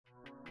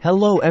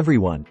Hello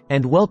everyone,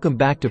 and welcome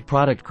back to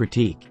Product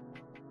Critique.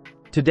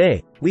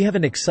 Today, we have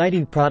an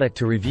exciting product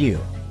to review,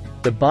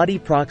 the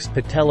Bodyprox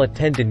Patella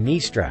Tendon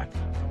knee strap.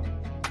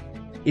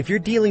 If you're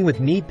dealing with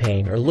knee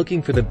pain or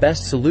looking for the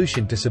best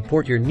solution to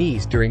support your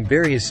knees during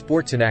various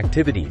sports and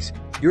activities,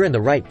 you're in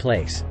the right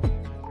place.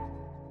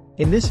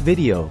 In this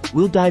video,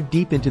 we'll dive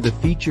deep into the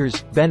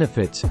features,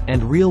 benefits,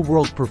 and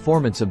real-world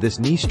performance of this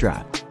knee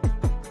strap.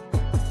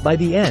 By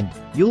the end,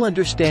 you'll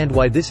understand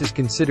why this is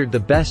considered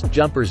the best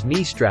jumper's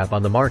knee strap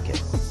on the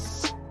market.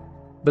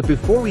 But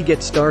before we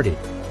get started,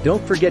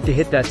 don't forget to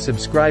hit that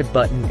subscribe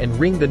button and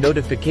ring the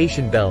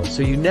notification bell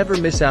so you never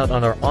miss out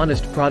on our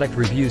honest product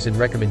reviews and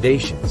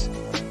recommendations.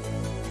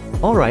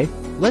 Alright,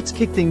 let's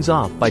kick things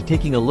off by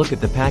taking a look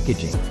at the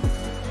packaging.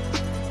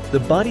 The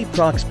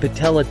Bodyprox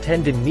Patella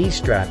Tendon knee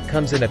strap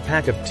comes in a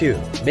pack of 2,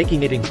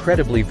 making it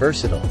incredibly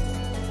versatile.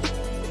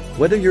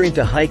 Whether you're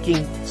into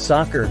hiking,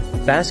 soccer,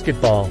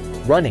 basketball,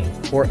 running,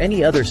 or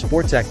any other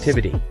sports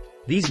activity,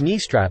 these knee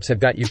straps have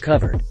got you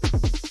covered.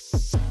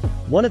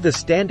 One of the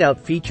standout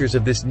features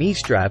of this knee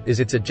strap is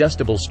its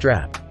adjustable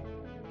strap.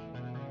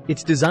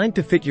 It's designed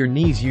to fit your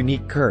knee's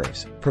unique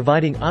curves,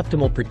 providing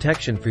optimal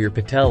protection for your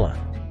patella.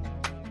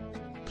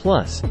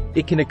 Plus,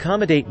 it can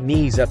accommodate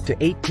knees up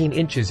to 18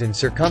 inches in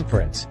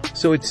circumference,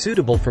 so it's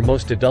suitable for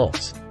most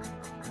adults.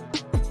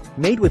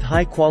 Made with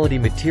high-quality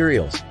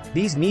materials,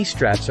 these knee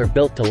straps are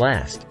built to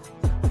last.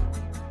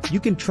 You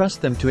can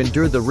trust them to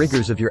endure the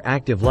rigors of your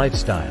active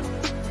lifestyle.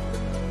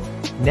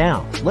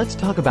 Now, let's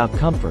talk about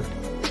comfort.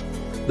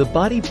 The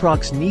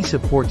Bodyprox knee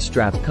support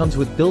strap comes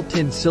with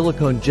built-in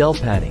silicone gel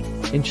padding,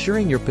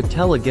 ensuring your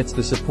patella gets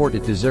the support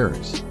it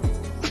deserves.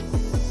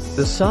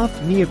 The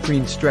soft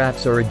neoprene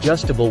straps are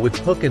adjustable with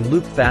hook and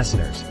loop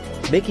fasteners,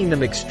 making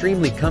them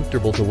extremely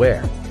comfortable to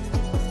wear.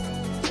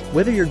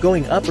 Whether you're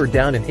going up or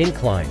down an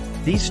incline,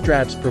 these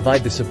straps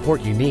provide the support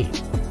you need.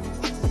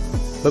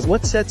 But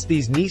what sets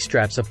these knee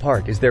straps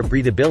apart is their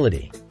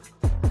breathability.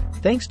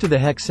 Thanks to the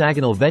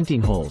hexagonal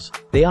venting holes,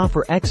 they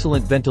offer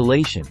excellent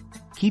ventilation,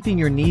 keeping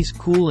your knees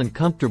cool and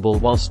comfortable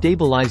while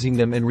stabilizing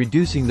them and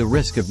reducing the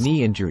risk of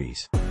knee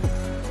injuries.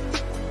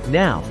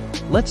 Now,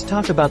 let's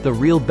talk about the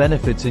real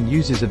benefits and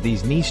uses of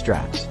these knee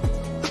straps.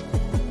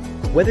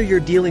 Whether you're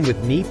dealing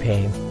with knee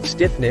pain,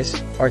 stiffness,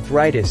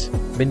 arthritis,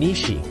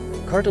 menisci,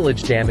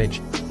 cartilage damage,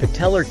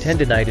 patellar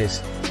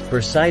tendonitis,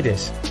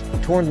 bursitis,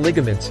 torn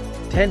ligaments,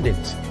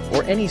 tendons,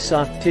 or any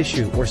soft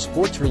tissue or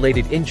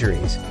sports-related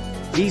injuries,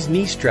 these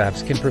knee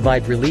straps can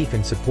provide relief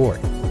and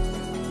support.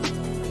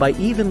 By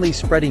evenly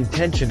spreading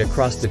tension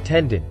across the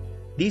tendon,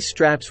 these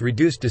straps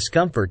reduce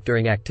discomfort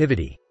during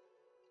activity.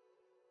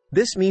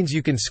 This means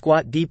you can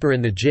squat deeper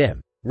in the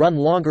gym, run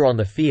longer on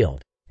the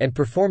field, and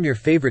perform your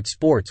favorite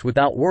sports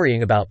without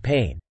worrying about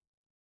pain.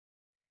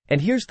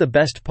 And here's the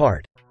best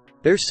part.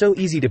 They're so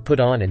easy to put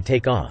on and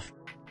take off.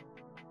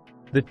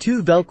 The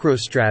 2 Velcro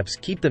straps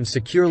keep them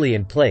securely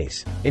in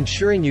place,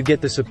 ensuring you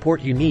get the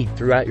support you need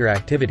throughout your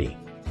activity.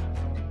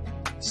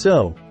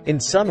 So, in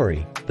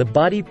summary, the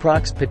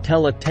Bodyprox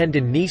Patella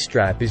Tendon knee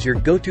strap is your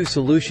go-to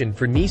solution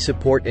for knee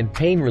support and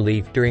pain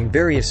relief during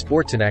various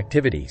sports and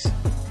activities.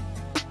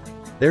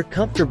 They're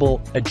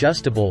comfortable,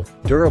 adjustable,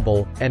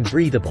 durable, and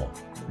breathable,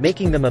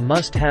 making them a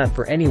must-have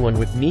for anyone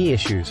with knee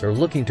issues or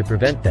looking to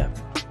prevent them.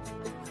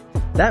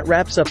 That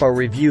wraps up our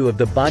review of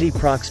the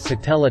Bodyprox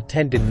Patella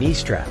Tendon knee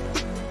strap.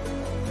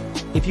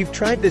 If you've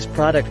tried this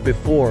product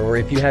before or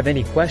if you have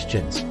any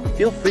questions,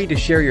 feel free to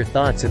share your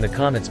thoughts in the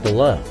comments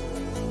below.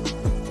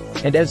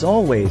 And as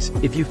always,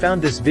 if you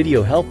found this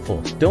video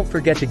helpful, don't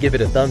forget to give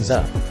it a thumbs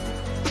up.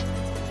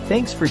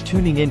 Thanks for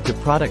tuning in to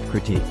Product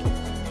Critique.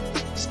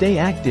 Stay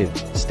active,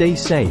 stay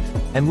safe,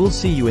 and we'll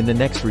see you in the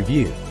next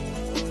review.